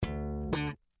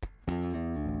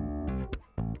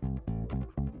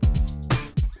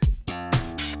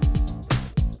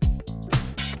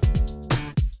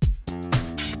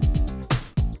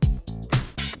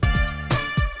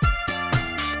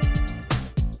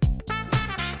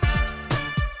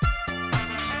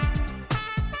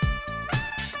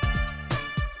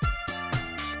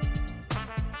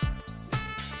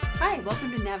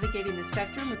welcome to Navigating the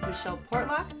Spectrum with Michelle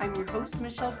Portlock. I'm your host,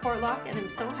 Michelle Portlock, and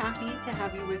I'm so happy to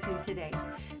have you with me today.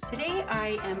 Today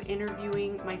I am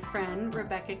interviewing my friend,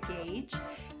 Rebecca Gage,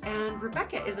 and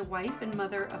Rebecca is a wife and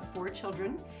mother of 4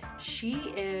 children. She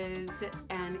was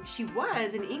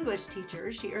an English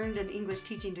teacher. She earned an English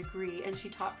teaching degree, and she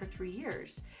taught for 3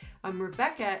 years.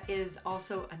 Rebecca is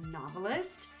also a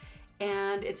novelist.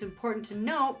 And it's important to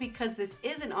note, because this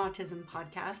is an autism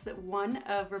podcast, that one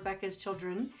of Rebecca's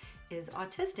children is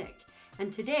autistic.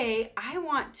 And today I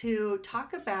want to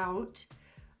talk about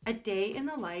a day in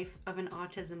the life of an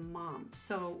autism mom.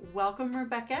 So welcome,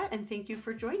 Rebecca, and thank you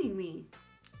for joining me.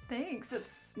 Thanks.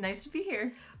 It's nice to be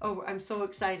here. Oh, I'm so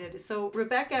excited. So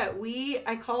Rebecca,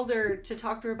 I called her to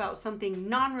talk to her about something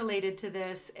non-related to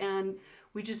this, and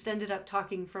we just ended up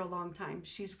talking for a long time.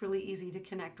 She's really easy to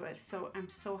connect with. So I'm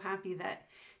so happy that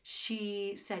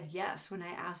she said yes when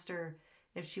I asked her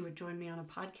if she would join me on a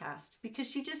podcast,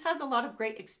 because she just has a lot of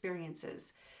great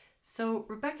experiences. So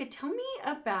Rebecca, tell me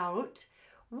about,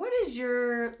 what does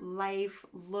your life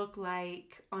look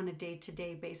like on a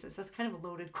day-to-day basis? That's kind of a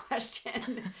loaded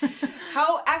question.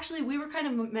 We were kind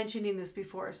of mentioning this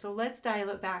before, so let's dial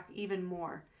it back even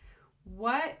more.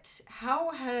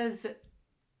 How has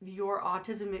your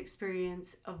autism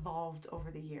experience evolved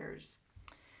over the years?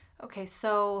 Okay,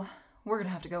 so we're going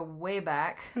to have to go way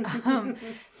back.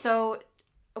 So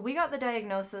we got the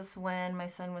diagnosis when my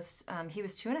son was, he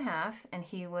was 2.5 and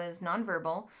he was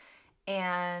nonverbal,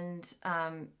 and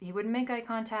he wouldn't make eye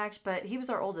contact, but he was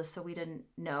our oldest, so we didn't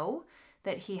know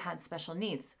that he had special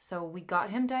needs. So we got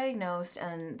him diagnosed,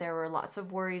 and there were lots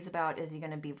of worries about, is he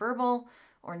going to be verbal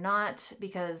or not?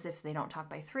 Because if they don't talk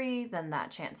by 3, then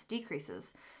that chance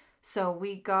decreases. So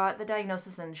we got the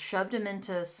diagnosis and shoved him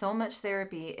into so much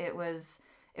therapy. It was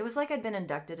like I'd been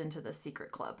inducted into the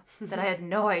secret club that I had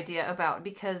no idea about,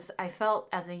 because I felt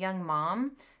as a young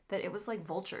mom that it was like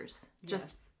vultures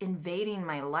just invading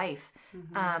my life.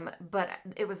 Mm-hmm. But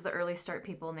it was the early start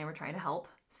people, and they were trying to help.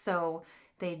 So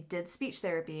they did speech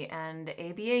therapy and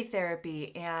ABA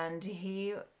therapy, and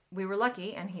we were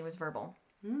lucky, and he was verbal.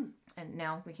 Mm. And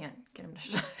now we can't get him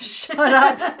to shut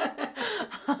up.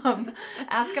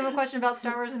 Ask him a question about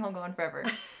Star Wars and he'll go on forever.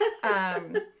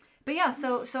 But yeah,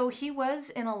 so he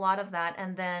was in a lot of that.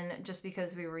 And then just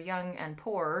because we were young and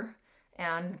poor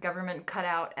and government cut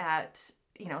out at,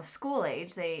 school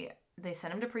age, they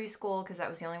sent him to preschool because that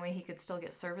was the only way he could still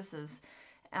get services.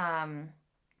 And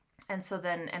so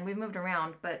then, and we've moved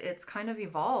around, but it's kind of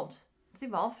evolved. It's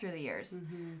evolved through the years.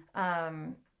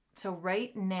 Mm-hmm. So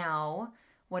right now,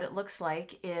 what it looks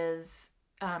like is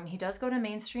he does go to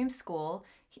mainstream school.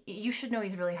 You should know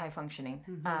he's really high functioning.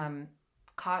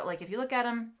 Mm-hmm. Like if you look at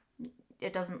him,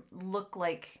 it doesn't look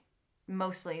like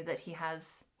mostly that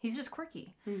he's just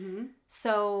quirky. Mm-hmm.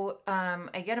 So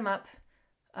I get him up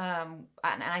and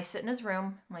I sit in his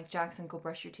room. I'm like, Jackson, go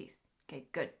brush your teeth. Okay,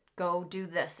 good. Go do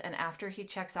this. And after he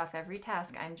checks off every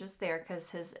task, I'm just there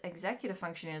because his executive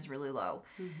functioning is really low.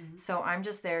 Mm-hmm. So I'm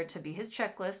just there to be his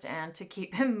checklist and to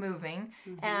keep him moving.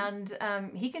 Mm-hmm.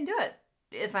 And he can do it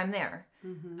if I'm there.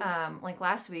 Mm-hmm. Like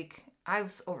last week, I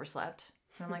was overslept.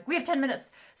 And I'm like, we have 10 minutes.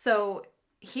 So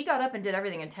he got up and did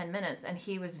everything in 10 minutes. And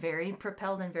he was very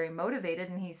propelled and very motivated.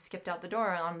 And he skipped out the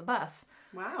door on the bus.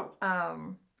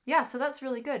 Wow. Yeah, so that's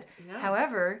really good. Yeah.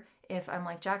 However, if I'm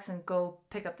like, Jackson, go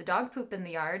pick up the dog poop in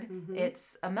the yard, mm-hmm.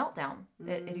 it's a meltdown.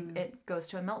 Mm-hmm. It goes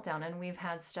to a meltdown. And we've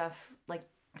had stuff like,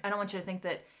 I don't want you to think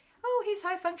that, oh, he's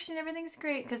high functioning, everything's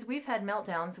great. Because we've had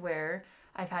meltdowns where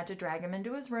I've had to drag him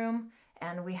into his room,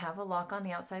 and we have a lock on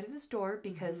the outside of his door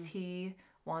because mm-hmm. he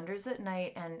wanders at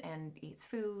night and eats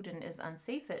food and is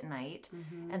unsafe at night.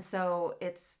 Mm-hmm. And so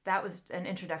that was an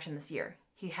introduction this year.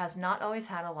 He has not always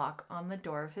had a lock on the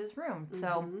door of his room. Mm-hmm.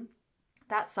 So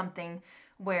that's something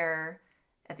where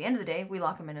at the end of the day, we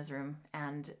lock him in his room.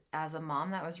 And as a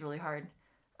mom, that was really hard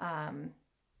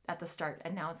at the start.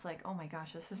 And now it's like, oh my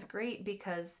gosh, this is great,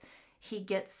 because he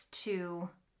gets to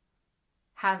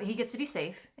be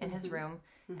safe in mm-hmm. his room.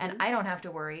 Mm-hmm. And I don't have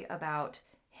to worry about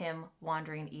him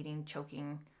wandering, eating,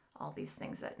 choking, all these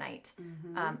things at night.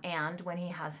 Mm-hmm. And when he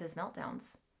has his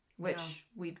meltdowns, which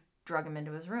we've drug him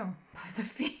into his room by the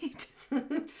feet.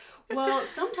 Well,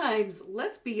 sometimes,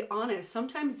 let's be honest,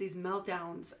 sometimes these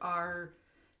meltdowns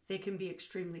they can be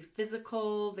extremely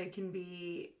physical. They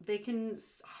can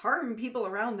harm people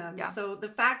around them. Yeah. So the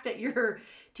fact that you're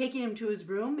taking him to his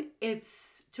room,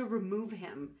 it's to remove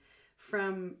him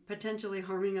from potentially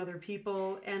harming other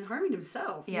people and harming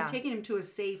himself. Yeah. You're taking him to a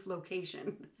safe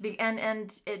location.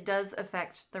 And it does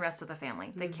affect the rest of the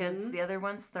family. The kids, the other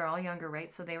ones, they're all younger,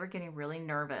 right? So they were getting really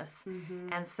nervous.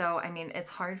 And so, I mean, it's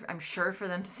hard, I'm sure, for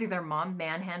them to see their mom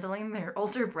manhandling their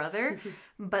older brother.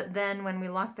 But then when we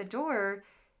locked the door,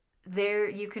 there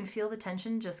you can feel the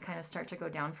tension just kind of start to go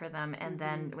down for them. And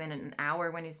then in an hour,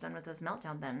 when he's done with his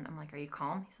meltdown, then I'm like, are you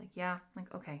calm? He's like, yeah. I'm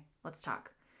like, okay, let's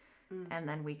talk. And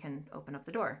then we can open up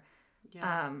the door.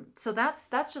 Yeah. So that's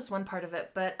just one part of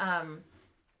it. But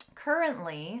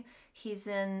currently, he's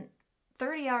in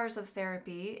 30 hours of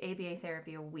therapy, ABA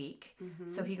therapy a week.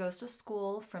 So he goes to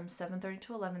school from 7:30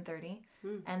 to 11:30.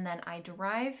 And then I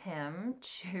drive him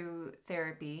to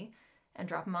therapy and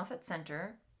drop him off at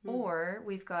center. Or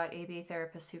we've got ABA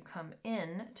therapists who come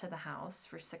in to the house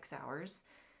for 6 hours.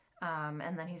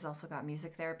 And then he's also got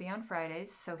music therapy on Fridays.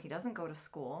 So he doesn't go to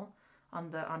school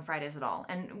on Fridays at all.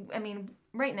 And I mean,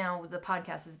 right now the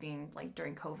podcast is being like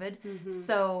during COVID.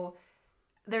 So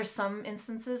there's some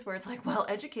instances where it's like, well,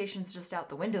 education's just out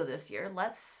the window this year.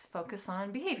 Let's focus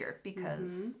on behavior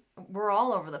because we're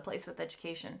all over the place with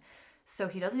education. So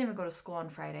he doesn't even go to school on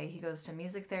Friday. He goes to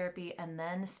music therapy and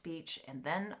then speech and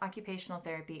then occupational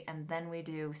therapy. And then we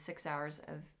do 6 hours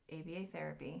of ABA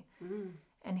therapy.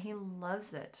 And he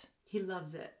loves it. He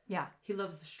loves it. Yeah. He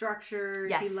loves the structure.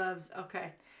 Yes. He loves,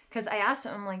 okay. Because I asked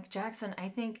him, I'm like, Jackson, I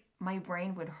think my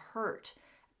brain would hurt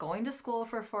going to school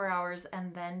for 4 hours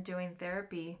and then doing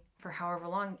therapy for however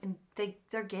long. And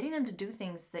they're getting him to do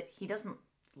things that he doesn't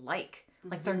like.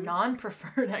 Like they're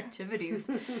non-preferred activities.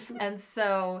 And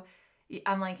so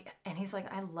I'm like, and he's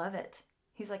like, I love it.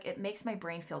 He's like, it makes my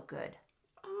brain feel good.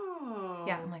 Oh.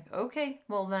 Yeah, I'm like, okay,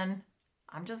 well then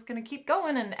I'm just going to keep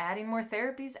going and adding more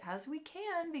therapies as we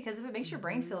can because if it makes your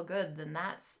brain feel good, then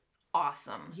that's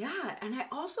awesome. Yeah, and I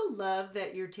also love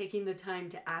that you're taking the time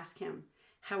to ask him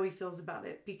how he feels about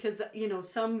it because, you know,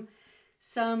 some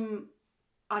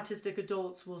autistic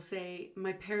adults will say,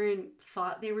 my parent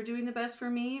thought they were doing the best for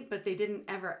me, but they didn't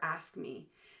ever ask me.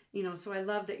 You know, so I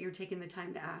love that you're taking the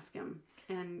time to ask him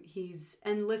and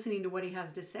listening to what he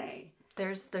has to say.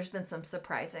 There's been some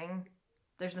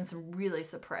really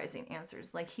surprising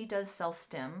answers. Like he does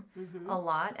self-stim a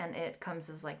lot and it comes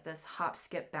as like this hop,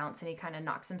 skip, bounce and he kind of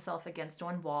knocks himself against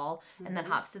one wall and then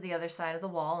hops to the other side of the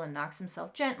wall and knocks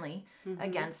himself gently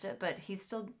against it. But he's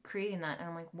still creating that. And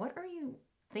I'm like, what are you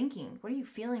thinking? What are you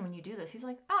feeling when you do this? He's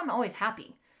like, oh, I'm always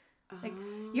happy. Like,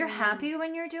 you're happy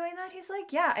when you're doing that? He's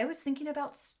like, yeah, I was thinking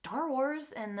about Star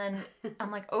Wars. And then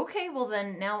I'm like, okay, well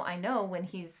then now I know when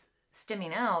he's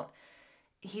stimming out,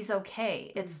 he's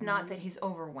okay. It's not that he's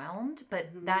overwhelmed, but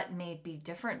that may be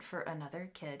different for another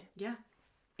kid. Yeah,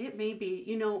 it may be.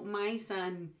 You know, my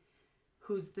son,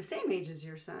 who's the same age as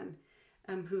your son,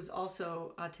 who's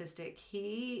also autistic,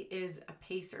 he is a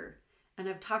pacer. And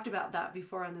I've talked about that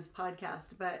before on this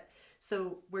podcast, but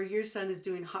so where your son is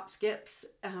doing hop skips,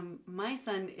 my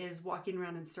son is walking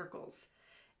around in circles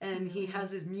and he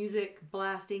has his music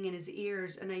blasting in his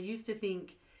ears. And I used to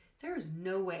think there is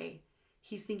no way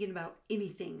he's thinking about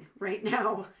anything right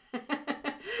now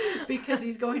because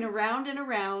he's going around and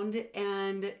around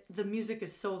and the music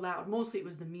is so loud. Mostly it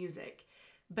was the music,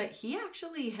 but he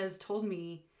actually has told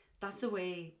me that's the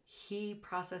way he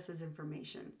processes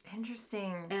information.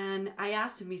 Interesting. And I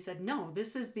asked him, he said, no,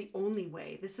 this is the only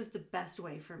way. This is the best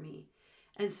way for me.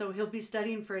 And so he'll be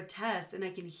studying for a test and I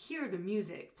can hear the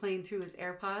music playing through his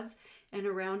AirPods and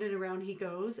around he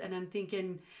goes. And I'm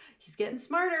thinking, he's getting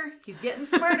smarter. He's getting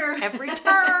smarter. Every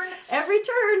turn. Every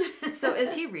turn. So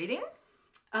is he reading?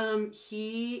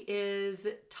 He is,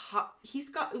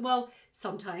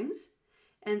 sometimes.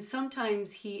 And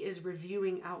sometimes he is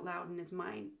reviewing out loud in his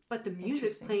mind, but the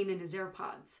music's playing in his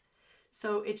AirPods.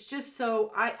 So it's just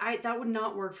so, I that would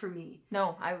not work for me.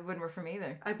 No, I wouldn't work for me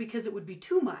either. Because it would be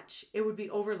too much. It would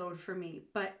be overload for me,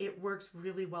 but it works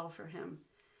really well for him.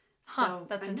 So,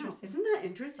 that's interesting. Isn't that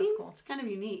interesting? That's cool. It's kind of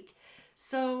unique.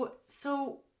 So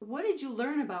what did you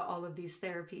learn about all of these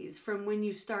therapies from when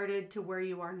you started to where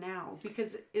you are now?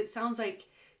 Because it sounds like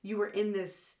you were in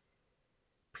this,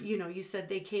 you know, you said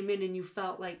they came in and you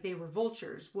felt like they were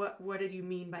vultures. What did you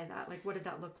mean by that? Like, what did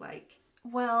that look like?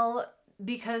 Well,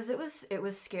 because it was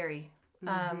scary.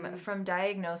 From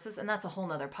diagnosis, and that's a whole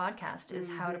nother podcast, is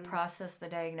how to process the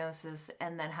diagnosis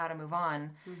and then how to move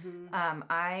on.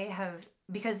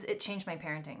 Because it changed my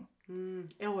parenting.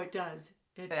 Oh, it does.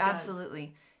 It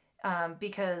absolutely.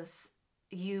 Because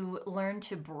you learn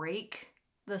to break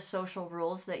the social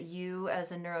rules that you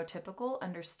as a neurotypical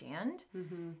understand.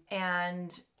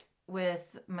 And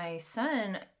with my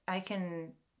son, I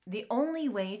can the only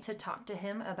way to talk to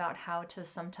him about how to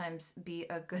sometimes be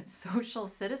a good social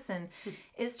citizen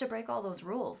is to break all those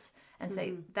rules and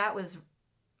say, that was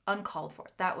uncalled for,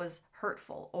 that was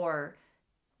hurtful, or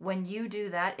when you do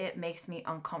that, it makes me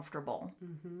uncomfortable.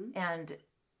 And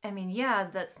I mean, yeah,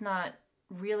 that's not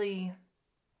really,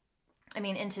 I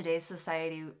mean, in today's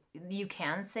society, you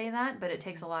can say that, but it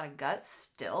takes a lot of guts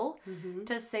still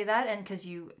to say that, and because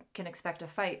you can expect a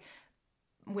fight.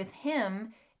 With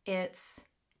him, it's,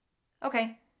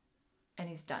 okay, and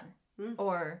he's done.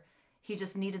 Or he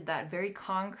just needed that very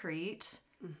concrete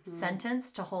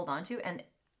sentence to hold on to. And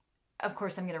of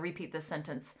course, I'm going to repeat this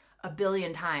sentence a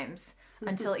billion times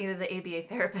until either the ABA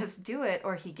therapists do it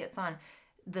or he gets on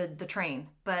the train.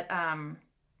 But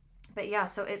yeah,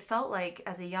 so it felt like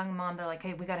as a young mom, they're like,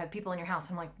 hey, we got to have people in your house.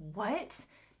 I'm like, what?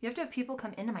 You have to have people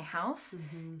come into my house?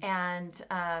 And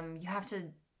you have to,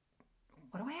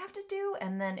 what do I have to do?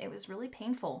 And then it was really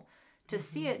painful to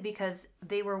see it because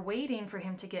they were waiting for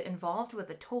him to get involved with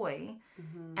a toy.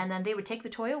 And then they would take the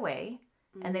toy away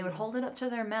and they would hold it up to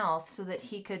their mouth so that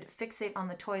he could fixate on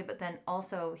the toy, but then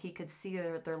also he could see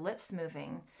their lips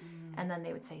moving. And then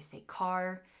they would say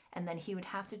car. And then he would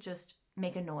have to just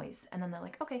make a noise. And then they're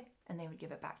like, okay. And they would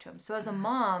give it back to him. So as a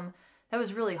mom, that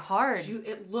was really hard.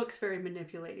 It looks very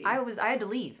manipulating. I had to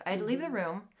leave. I had to leave the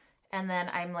room. And then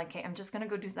I'm like, hey, I'm just going to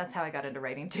go do, that's how I got into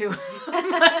writing too.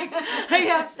 I'm like,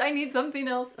 I need something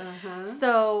else.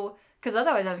 So, because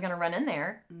otherwise I was going to run in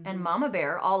there and mama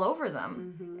bear all over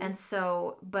them. And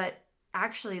so, but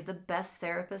actually the best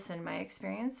therapists in my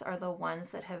experience are the ones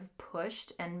that have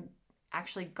pushed and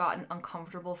actually gotten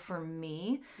uncomfortable for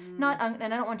me. And I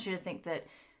don't want you to think that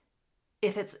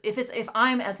if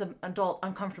I'm as an adult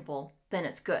uncomfortable, then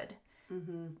it's good.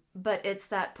 But it's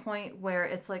that point where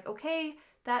it's like, okay,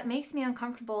 that makes me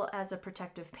uncomfortable as a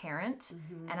protective parent,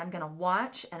 and I'm going to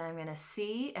watch and I'm going to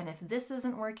see, and if this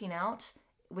isn't working out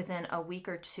within a week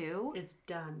or two, it's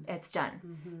done.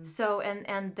 So,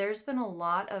 and there's been a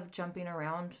lot of jumping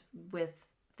around with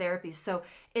therapies. So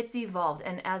it's evolved.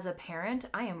 And as a parent,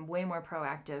 I am way more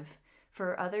proactive.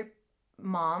 For other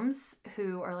moms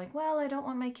who are like, well, I don't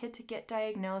want my kid to get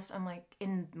diagnosed. I'm like,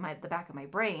 in the back of my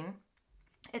brain,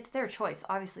 it's their choice,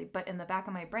 obviously, but in the back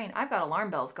of my brain, I've got alarm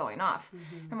bells going off.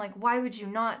 I'm like, why would you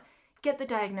not get the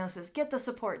diagnosis, get the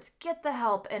supports, get the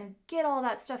help, and get all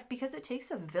that stuff? Because it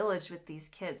takes a village with these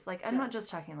kids. Like, I'm not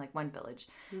just talking like one village,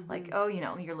 like, oh,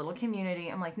 your little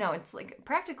community. I'm like, no, it's like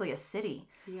practically a city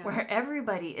where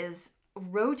everybody is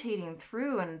rotating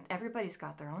through and everybody's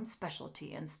got their own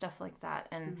specialty and stuff like that.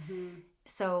 And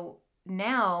so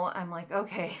now I'm like,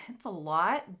 okay, it's a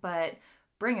lot, but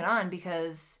bring it on,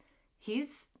 because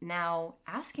he's now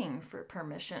asking for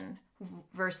permission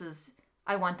versus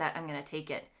I want that, I'm going to take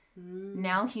it.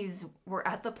 Now we're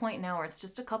at the point now where it's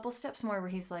just a couple steps more where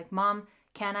he's like, Mom,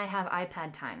 can I have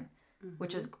iPad time?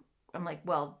 Which is, I'm like,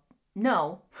 well,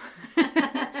 no.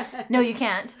 No, you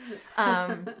can't.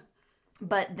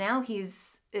 But now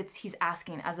he's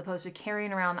asking, as opposed to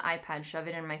carrying around the iPad, shove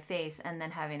it in my face, and then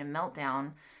having a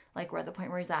meltdown. Like, we're at the point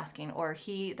where he's asking, or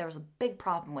there was a big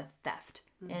problem with theft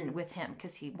and with him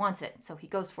because he wants it, so he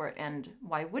goes for it. And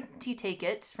why wouldn't he take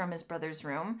it from his brother's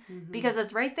room? Because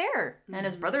it's right there, and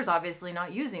his brother's obviously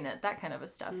not using it, that kind of a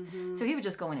stuff. So he would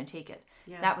just go in and take it.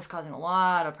 That was causing a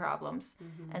lot of problems.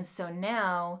 And so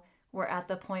now we're at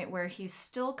the point where he's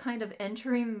still kind of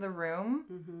entering the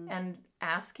room and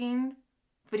asking,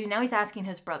 but now he's asking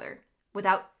his brother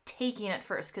without taking it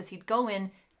first, because he'd go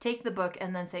in, take the book,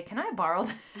 and then say, can I borrow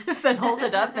this, and hold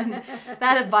it up? And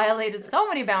that had violated so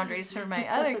many boundaries for my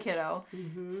other kiddo.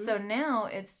 So now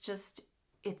it's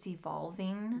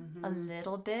evolving a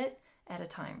little bit at a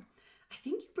time. I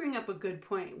think you bring up a good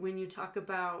point when you talk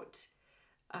about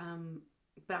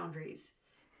boundaries,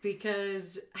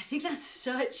 because I think that's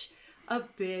such a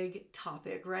big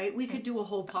topic, right? We could do a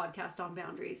whole podcast on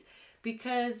boundaries,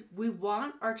 because we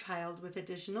want our child with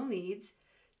additional needs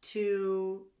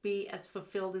to be as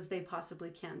fulfilled as they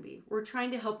possibly can be. We're trying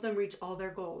to help them reach all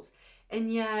their goals.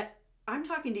 And yet, I'm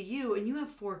talking to you, and you have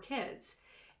 4 kids.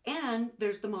 And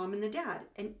there's the mom and the dad.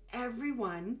 And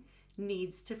everyone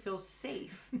needs to feel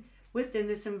safe within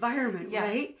this environment,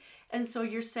 right? And so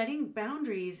you're setting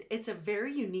boundaries. It's a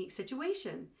very unique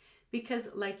situation.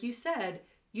 Because like you said,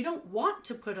 you don't want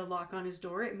to put a lock on his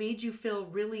door. It made you feel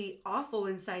really awful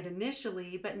inside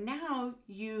initially. But now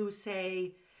you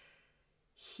say,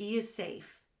 he is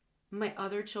safe. My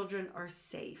other children are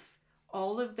safe.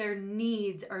 All of their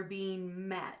needs are being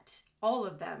met, all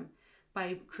of them,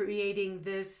 by creating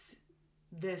this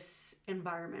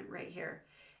environment right here.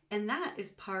 And that is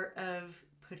part of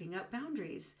putting up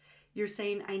boundaries. You're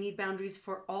saying, I need boundaries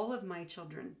for all of my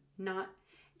children, not,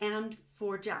 and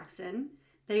for Jackson.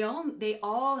 They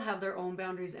all have their own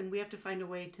boundaries, and we have to find a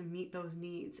way to meet those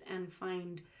needs and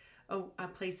find a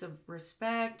place of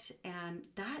respect, and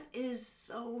that is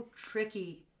so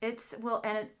tricky. And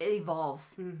it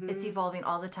evolves. Mm-hmm. It's evolving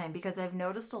all the time, because I've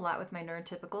noticed a lot with my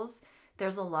neurotypicals,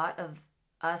 there's a lot of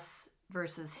us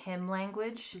versus him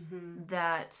language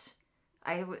that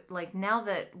I would like, now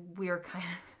that we're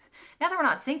now that we're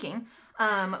not syncing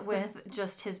with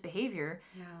just his behavior,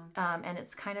 and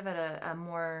it's kind of at a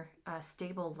more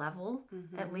stable level,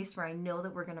 at least where I know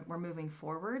that we're moving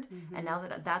forward, and now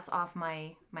that that's off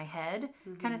my head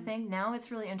kind of thing, now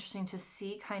it's really interesting to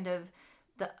see kind of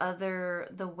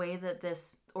the way that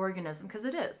this organism, because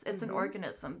it's an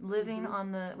organism living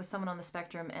with someone on the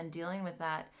spectrum and dealing with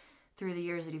that through the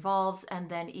years. It evolves, and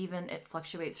then even it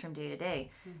fluctuates from day to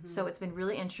day. So it's been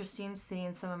really interesting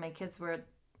seeing some of my kids where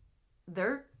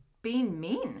they're being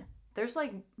mean. There's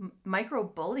like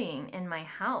micro-bullying in my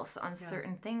house on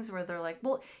certain things where they're like,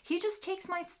 well, he just takes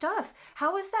my stuff.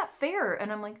 How is that fair?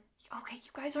 And I'm like, okay,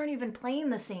 you guys aren't even playing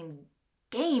the same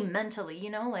game mentally, you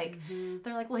know? Like,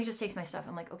 they're like, well, he just takes my stuff.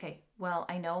 I'm like, okay, well,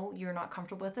 I know you're not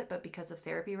comfortable with it, but because of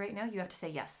therapy right now, you have to say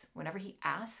yes. Whenever he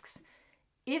asks,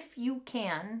 if you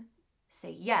can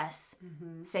say yes,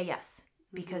 say yes.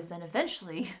 Because then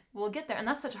eventually we'll get there. And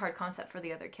that's such a hard concept for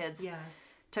the other kids.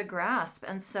 Yes. To grasp.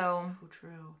 And so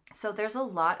true. So there's a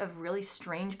lot of really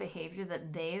strange behavior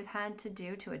that they've had to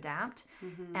do to adapt.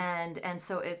 And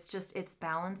so it's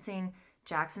balancing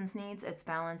Jackson's needs, it's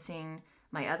balancing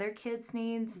my other kids'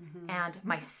 needs, and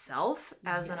myself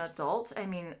as an adult. I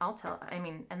mean,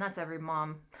 and that's every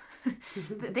mom.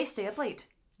 They stay up late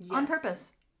on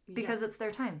purpose because it's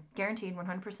their time, guaranteed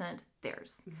 100%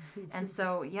 theirs. And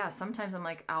so, sometimes I'm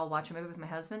like, I'll watch a movie with my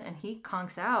husband and he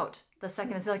conks out the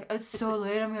second it's like, it's so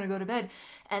late, I'm going to go to bed.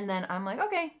 And then I'm like,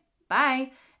 okay,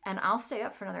 bye. And I'll stay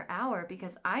up for another hour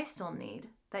because I still need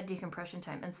that decompression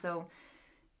time. And so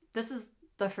this is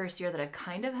the first year that I've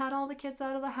kind of had all the kids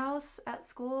out of the house at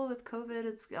school with COVID.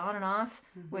 It's on and off,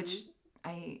 which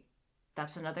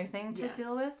that's another thing to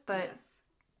deal with.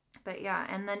 But yeah.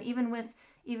 And then even with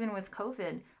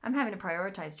COVID, I'm having to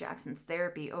prioritize Jackson's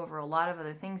therapy over a lot of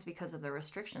other things because of the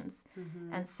restrictions.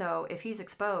 And so if he's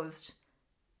exposed,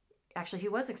 actually he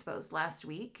was exposed last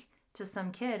week to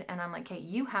some kid, and I'm like, hey,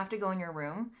 you have to go in your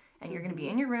room, and you're going to be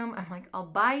in your room. I'm like, I'll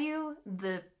buy you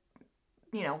the,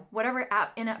 whatever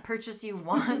in-app purchase you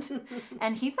want.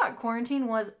 And he thought quarantine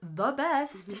was the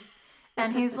best.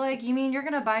 And he's like, you mean you're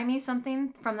going to buy me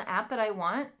something from the app that I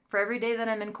want for every day that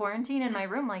I'm in quarantine in my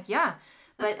room? Like, yeah.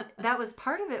 But that was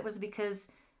part of it, was because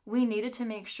we needed to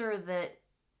make sure that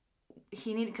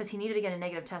he needed to get a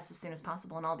negative test as soon as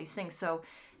possible and all these things. So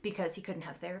because he couldn't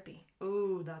have therapy.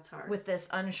 Ooh, that's hard. With this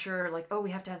unsure, like, we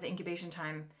have to have the incubation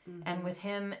time. And with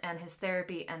him and his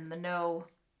therapy and the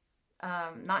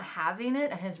not having it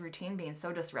and his routine being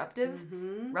so disrupted,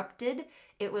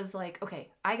 it was like, okay,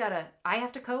 I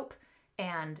have to cope.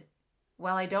 And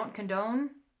while I don't condone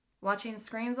watching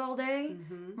screens all day,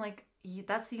 I'm like,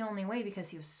 that's the only way, because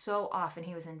he was so off and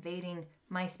he was invading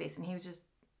my space, and he was just,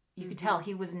 you could tell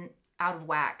he was out of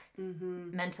whack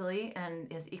mentally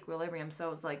and his equilibrium. So it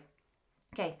was like,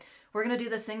 okay, we're going to do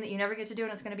this thing that you never get to do,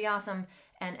 and it's going to be awesome.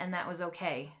 And that was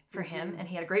okay for him, and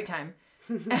he had a great time.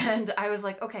 And I was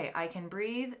like, okay, I can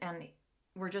breathe, and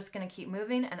we're just going to keep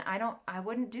moving. And I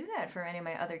wouldn't do that for any of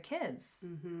my other kids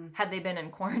had they been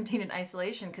in quarantine and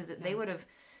isolation, because they would have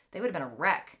been a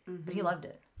wreck. But he loved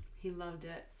it. He loved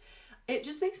it. It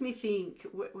just makes me think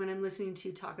when I'm listening to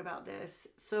you talk about this.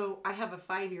 So I have a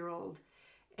 5-year-old,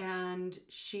 and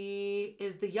she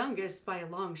is the youngest by a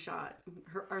long shot,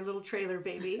 our little trailer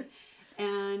baby.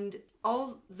 And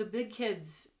all the big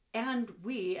kids, and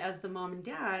we as the mom and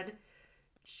dad,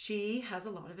 she has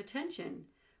a lot of attention.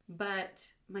 But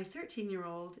my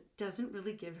 13-year-old doesn't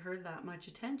really give her that much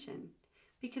attention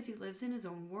because he lives in his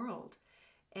own world.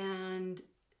 And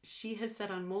she has said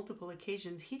on multiple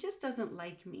occasions, he just doesn't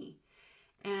like me.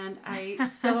 And I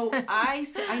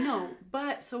know,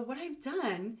 but so what I've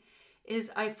done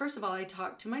is first of all, I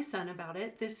talked to my son about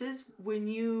it. This is when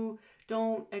you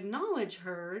don't acknowledge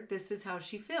her, this is how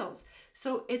she feels.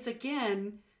 So it's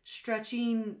again,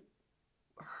 stretching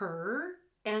her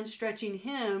and stretching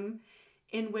him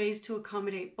in ways to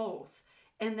accommodate both.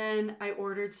 And then I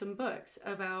ordered some books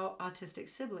about autistic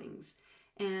siblings,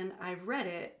 and I've read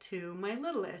it to my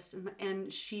littlest,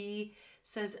 and she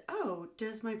says, oh,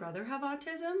 does my brother have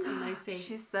autism? And I say,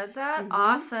 she said that?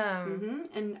 Awesome.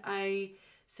 And I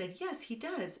said, yes, he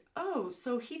does. Oh,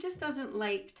 so he just doesn't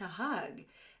like to hug.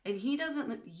 And he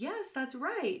doesn't, yes, that's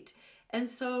right. And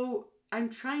so I'm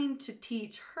trying to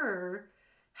teach her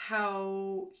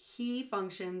how he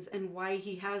functions and why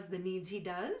he has the needs he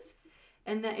does.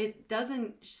 And that it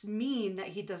doesn't mean that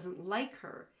he doesn't like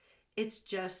her. It's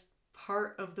just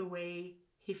part of the way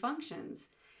he functions.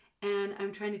 And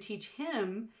I'm trying to teach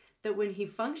him that when he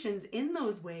functions in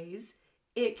those ways,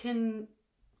 it can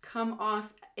come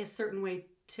off a certain way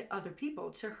to other people,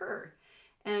 to her.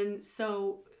 And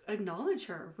so acknowledge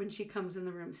her when she comes in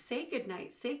the room. Say good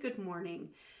night, say good morning.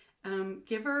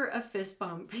 Give her a fist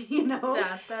bump,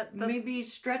 that's... Maybe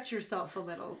stretch yourself a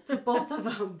little to both of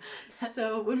them.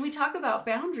 So when we talk about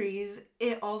boundaries,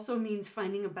 it also means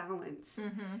finding a balance.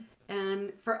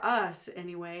 And for us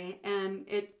anyway, and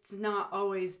it's not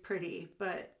always pretty,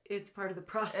 but it's part of the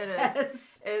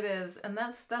process. It is. And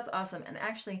that's awesome. And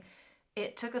actually,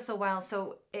 it took us a while.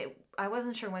 So I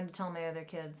wasn't sure when to tell my other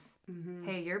kids,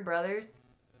 hey, your brother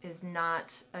is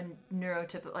not a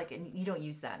neurotypical, like, and you don't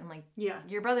use that. I'm like, yeah,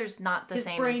 your brother's not the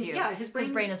same as you. Yeah, his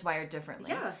brain is wired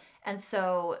differently. Yeah. And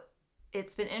so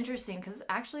it's been interesting because it's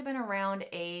actually been around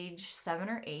age 7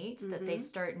 or 8 that they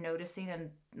start noticing, and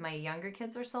my younger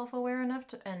kids are self-aware enough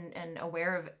to, and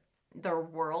aware of their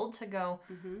world to go,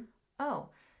 oh,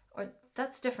 or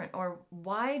that's different. Or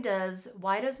why does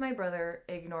my brother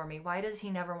ignore me? Why does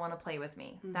he never want to play with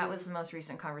me? That was the most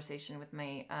recent conversation with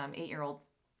my 8-year-old.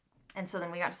 And so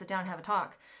then we got to sit down and have a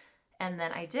talk. And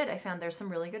then I found there's some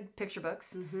really good picture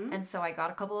books. And so I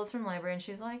got a couple of those from the library, and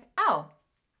she's like, oh,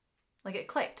 like it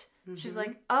clicked. She's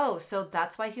like, oh, so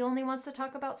that's why he only wants to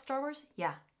talk about Star Wars?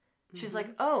 Yeah. She's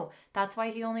like, oh, that's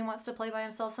why he only wants to play by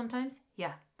himself sometimes?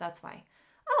 Yeah, that's why.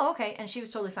 Oh, okay. And she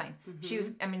was totally fine. She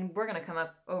was, we're going to come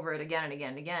up over it again and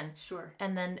again and again. Sure.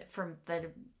 And then from the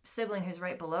sibling who's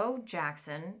right below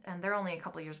Jackson, and they're only a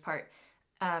couple years apart,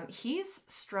 he's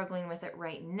struggling with it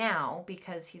right now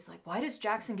because he's like, why does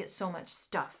Jackson get so much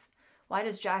stuff? Why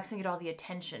does Jackson get all the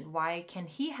attention? Why can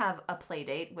he have a play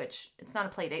date, which it's not a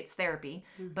play date, it's therapy.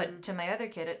 But to my other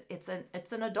kid, it's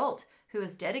an adult who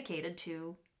is dedicated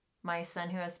to my son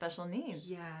who has special needs.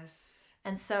 Yes.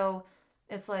 And so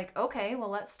it's like, okay, well,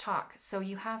 let's talk. So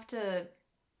you have to,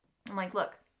 I'm like,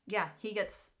 look, yeah, he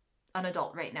gets an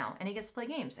adult right now, and he gets to play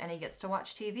games, and he gets to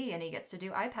watch TV, and he gets to do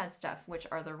iPad stuff, which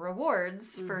are the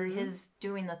rewards for his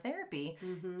doing the therapy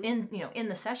in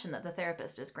the session that the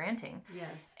therapist is granting.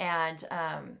 Yes. And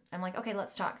I'm like, okay,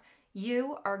 let's talk.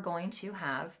 You are going to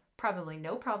have probably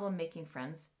no problem making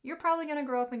friends. You're probably going to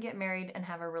grow up and get married and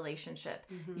have a relationship.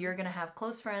 You're going to have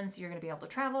close friends. You're going to be able to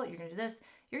travel. You're going to do this.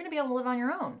 You're going to be able to live on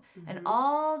your own. And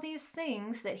all these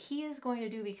things that he is going to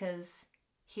do because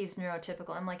he's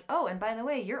neurotypical. I'm like, oh, and by the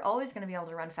way, you're always going to be able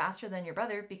to run faster than your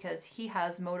brother because he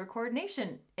has motor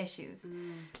coordination issues.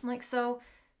 I'm like, so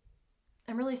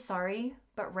I'm really sorry,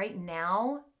 but right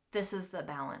now, this is the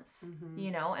balance,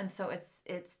 And so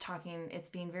it's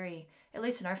being very, at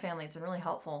least in our family, it's been really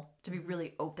helpful to be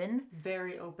really open.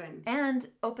 Very open. And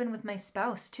open with my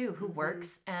spouse, too, who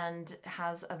works and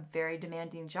has a very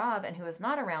demanding job and who is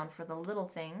not around for the little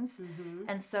things.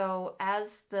 And so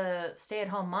as the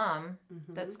stay-at-home mom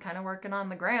that's kind of working on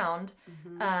the ground,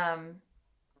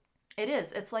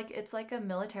 it's like a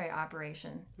military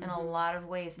operation in a lot of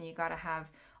ways. And you got to have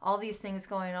all these things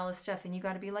going, all this stuff, and you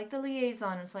got to be like the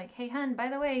liaison. It's like, hey, hun, by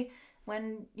the way,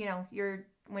 when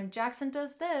Jackson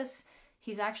does this,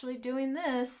 he's actually doing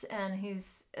this, and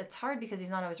it's hard because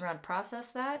he's not always around to process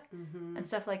that and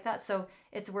stuff like that. So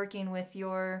it's working with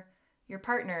your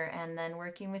partner and then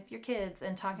working with your kids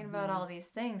and talking about all these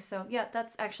things. So yeah,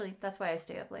 that's why I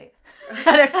stay up late.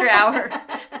 That extra hour.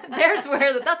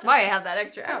 That's why I have that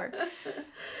extra hour.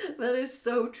 That is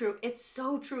so true. It's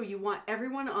so true. You want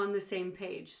everyone on the same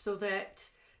page so that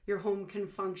your home can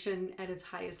function at its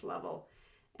highest level.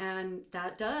 And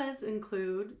that does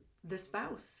include the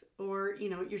spouse or,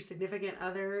 your significant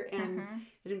other, and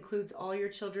it includes all your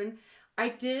children. I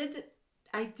did.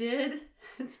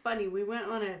 It's funny. We went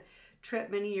on a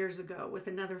trip many years ago with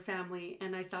another family,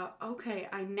 and I thought, okay,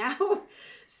 I now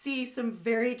see some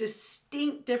very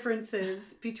distinct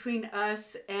differences between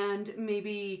us and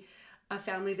maybe a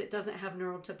family that doesn't have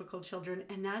neurotypical children,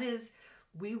 and that is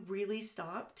we really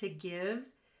stop to give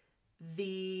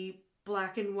the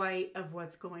black and white of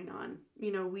what's going on.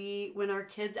 When our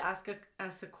kids ask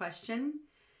us a question,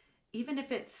 even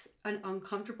if it's an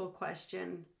uncomfortable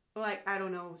question, like, I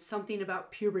don't know, something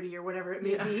about puberty or whatever it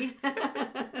may be.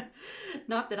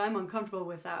 Not that I'm uncomfortable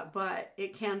with that, but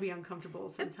it can be uncomfortable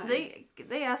sometimes.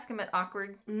 They ask him at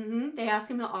awkward. They ask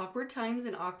him at awkward times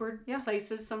in awkward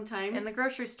places sometimes. In the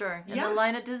grocery store, in the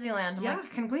line at Disneyland. I'm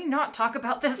like, can we not talk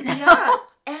about this now? Yeah.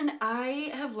 And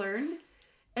I have learned,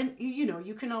 and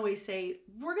you can always say,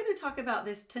 we're going to talk about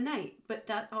this tonight, but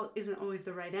that isn't always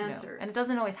the right answer. No. And it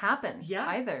doesn't always happen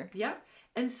either. Yeah.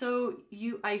 And so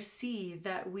I see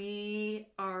that we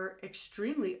are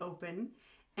extremely open,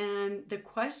 and the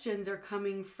questions are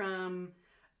coming from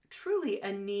truly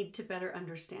a need to better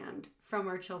understand from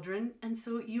our children. And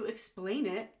so you explain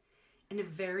it in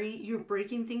you're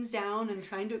breaking things down and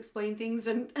trying to explain things.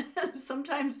 And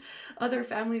sometimes other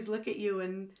families look at you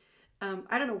and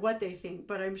I don't know what they think,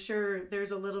 but I'm sure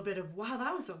there's a little bit of, wow,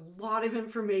 that was a lot of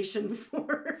information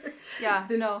for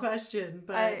this question.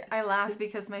 But I laugh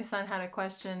because my son had a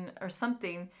question or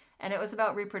something, and it was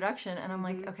about reproduction. And I'm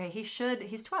like, okay,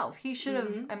 he's 12. He should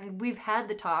have, I mean, we've had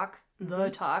the talk,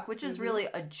 which is really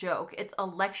a joke. It's a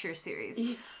lecture series.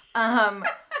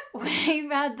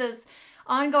 We've had this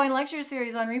ongoing lecture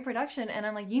series on reproduction, and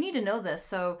I'm like, you need to know this.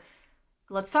 So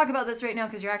let's talk about this right now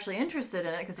because you're actually interested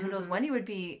in it, because who knows when he would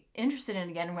be interested in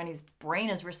it again, when his brain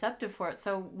is receptive for it.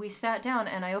 So we sat down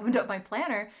and I opened up my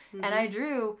planner and I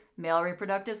drew male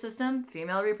reproductive system,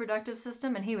 female reproductive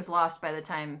system, and he was lost by the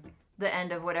time the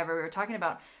end of whatever we were talking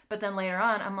about. But then later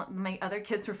on, my other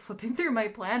kids were flipping through my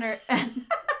planner and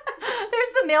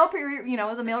there's the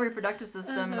male reproductive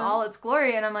system in all its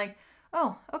glory, and I'm like,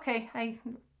 oh, okay,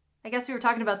 I guess we were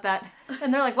talking about that.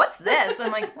 And they're like, what's this?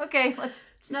 I'm like, okay,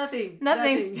 It's nothing.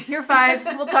 Nothing. You're 5.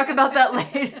 We'll talk about that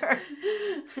later.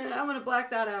 I'm going to black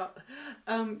that out.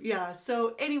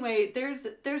 So anyway,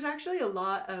 there's actually a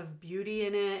lot of beauty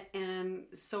in it, and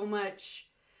so much,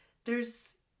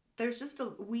 there's just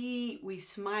we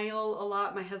smile a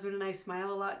lot. My husband and I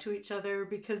smile a lot to each other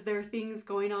because there are things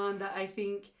going on that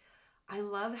I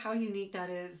love how unique that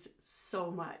is so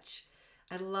much.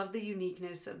 I love the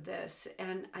uniqueness of this,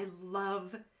 and I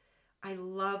love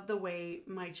the way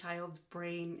my child's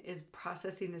brain is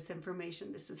processing this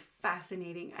information. This is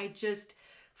fascinating. I just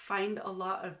find a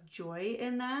lot of joy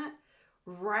in that,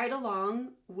 right along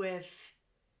with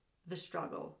the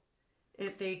struggle.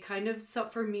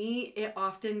 For me, it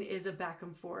often is a back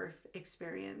and forth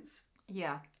experience.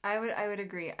 Yeah, I would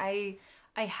agree. I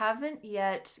haven't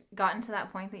yet gotten to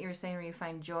that point that you were saying where you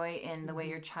find joy in the way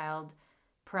your child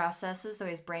processes, the way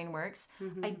his brain works.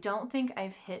 I don't think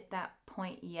I've hit that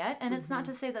point yet, and it's not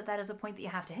to say that is a point that you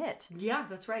have to hit. Yeah,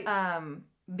 that's right.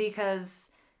 Because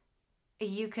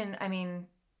you can, I mean,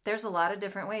 there's a lot of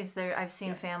different ways. I've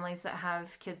seen families that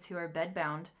have kids who are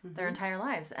bedbound their entire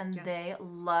lives, and they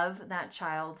love that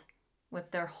child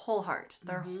with their whole heart,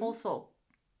 their whole soul.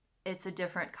 It's a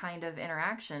different kind of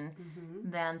interaction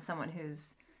than someone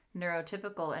who's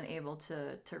neurotypical and able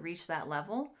to reach that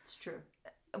level. It's true.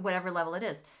 Whatever level it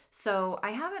is. So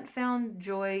I haven't found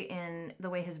joy in the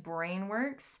way his brain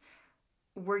works.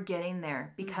 We're getting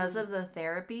there because of the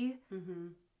therapy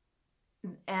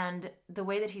and the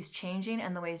way that he's changing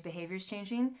and the way his behavior is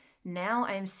changing. Now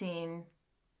I'm seeing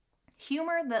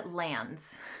humor that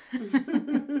lands.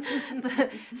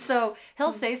 So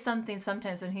he'll say something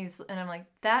sometimes and I'm like,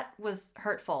 that was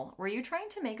hurtful. Were you trying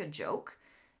to make a joke?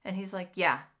 And he's like,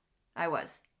 yeah, I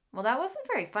was. Well, that wasn't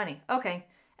very funny. Okay.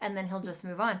 And then he'll just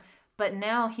move on. But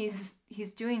now he's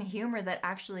doing humor that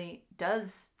actually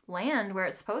does land where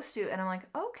it's supposed to. And I'm like,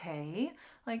 okay,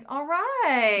 like, all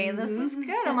right, this is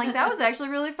good. I'm like, that was actually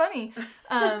really funny.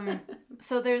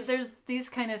 So there's these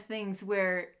kind of things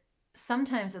where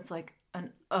sometimes it's like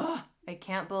I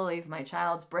can't believe my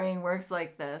child's brain works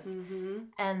like this.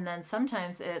 And then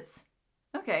sometimes it's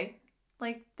okay,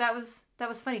 like that was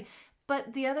funny.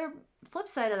 But the other flip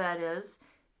side of that is,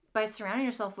 by surrounding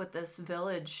yourself with this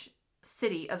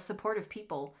city of supportive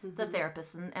people, the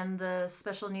therapist and the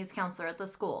special needs counselor at the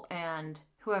school and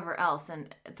whoever else,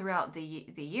 and throughout the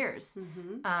years,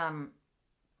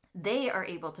 they are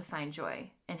able to find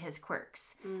joy in his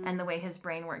quirks and the way his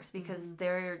brain works, because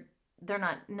they're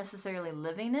not necessarily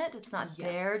living it. It's not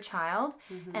their child.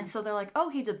 And so they're like, oh,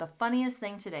 he did the funniest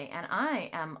thing today. And I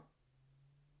am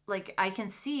like, I can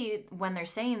see when they're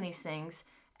saying these things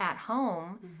at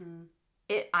home,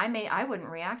 I wouldn't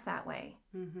react that way,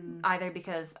 either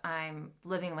because I'm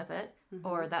living with it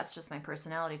or that's just my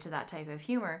personality to that type of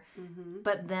humor.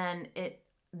 But then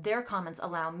their comments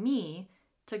allow me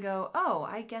to go, oh,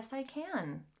 I guess I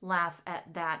can laugh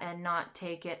at that and not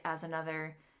take it as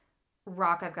another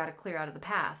rock I've got to clear out of the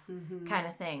path kind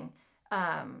of thing.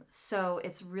 So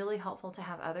it's really helpful to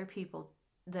have other people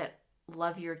that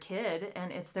love your kid,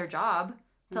 and it's their job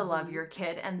to love your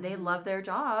kid, and they love their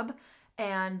job.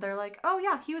 And they're like, oh,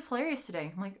 yeah, he was hilarious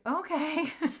today. I'm like,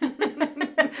 okay.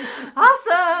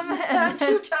 Awesome. And I'm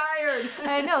too tired.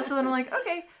 I know. So then I'm like,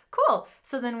 okay, cool.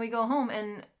 So then we go home,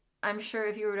 and I'm sure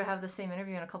if you were to have the same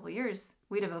interview in a couple of years,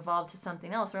 we'd have evolved to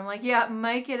something else where I'm like, yeah,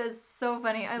 my kid is so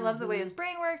funny. I love the way his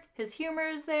brain works. His humor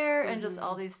is there, and just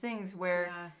all these things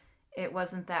where it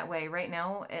wasn't that way. Right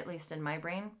now, at least in my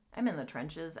brain, I'm in the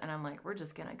trenches, and I'm like, we're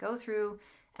just going to go through,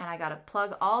 and I got to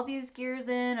plug all these gears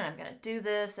in, and I'm going to do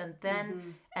this, and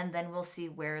then we'll see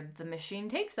where the machine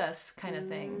takes us, kind of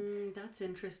thing. That's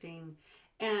interesting.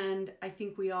 And I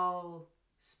think we all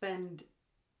spend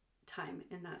time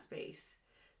in that space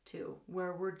too,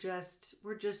 where we're just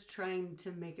trying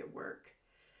to make it work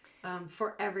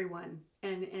for everyone.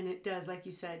 And it does, like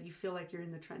you said, you feel like you're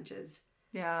in the trenches.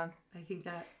 Yeah. I think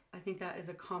that is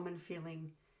a common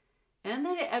feeling. And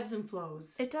then it ebbs and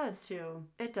flows. It does. Too.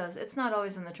 It does. It's not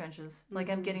always in the trenches.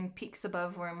 Like, I'm getting peaks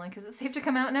above where I'm like, is it safe to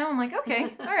come out now? I'm like,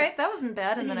 okay, all right, that wasn't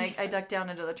bad. And then I duck down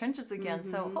into the trenches again.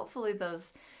 So hopefully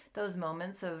those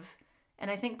moments of, and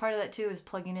I think part of that too is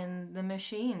plugging in the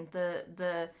machine,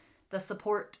 the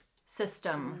support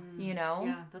system, you know?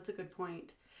 Yeah, that's a good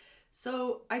point.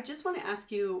 So I just want to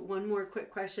ask you one more quick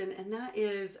question, and that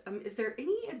is there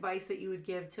any advice that you would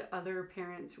give to other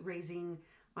parents raising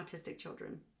autistic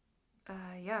children?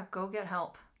 Yeah, go get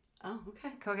help. Oh,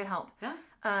 okay. Go get help. Yeah.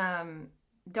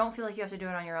 Don't feel like you have to do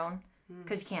it on your own,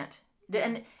 because you can't.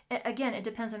 And again, it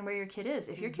depends on where your kid is.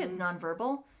 If your kid's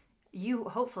nonverbal, you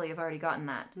hopefully have already gotten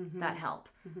that help.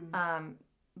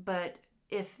 But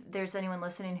if there's anyone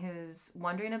listening who's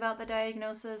wondering about the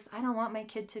diagnosis, I don't want my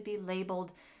kid to be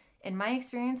labeled. In my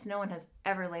experience, no one has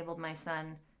ever labeled my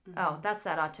son, oh, that's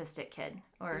that autistic kid,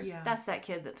 or that's that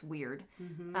kid that's weird.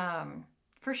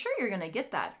 For sure you're going to get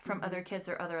that from other kids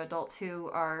or other adults who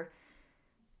are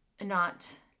not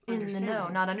in the know,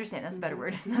 not understand. That's a better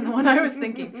word than the one I was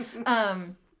thinking.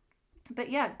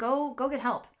 But yeah, go get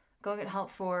help. Go get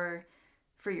help for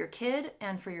your kid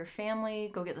and for your family.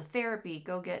 Go get the therapy.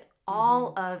 Go get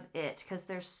all of it, because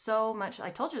there's so much. I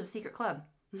told you it's a secret club.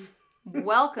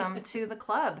 Welcome to the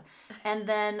club. And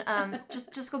then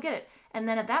just go get it. And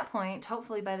then at that point,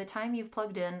 hopefully by the time you've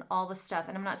plugged in all the stuff,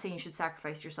 and I'm not saying you should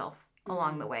sacrifice yourself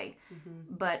along the way,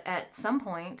 but at some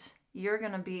point you're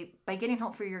going to be, by getting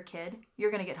help for your kid, you're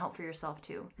going to get help for yourself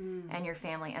too, and your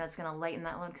family, and it's going to lighten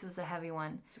that load, because it's a heavy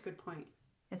one. It's a good point.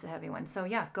 It's a heavy one. So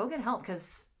yeah, go get help,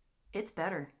 because it's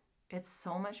better. It's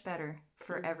so much better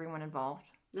for everyone involved.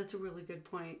 That's a really good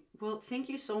point. Well, thank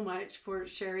you so much for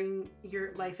sharing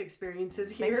your life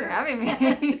experiences here. Thanks for having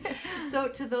me. So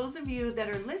to those of you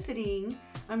that are listening,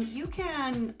 you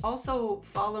can also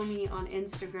follow me on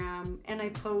Instagram, and I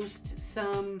post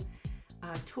some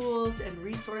tools and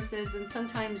resources, and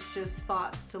sometimes just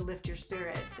thoughts to lift your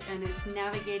spirits. And it's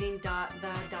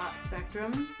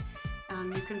navigating.the.spectrum.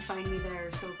 You can find me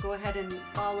there. So go ahead and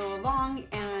follow along.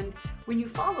 And when you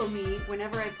follow me,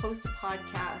 whenever I post a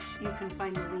podcast, you can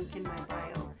find the link in my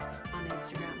bio on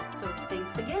Instagram. So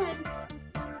thanks again.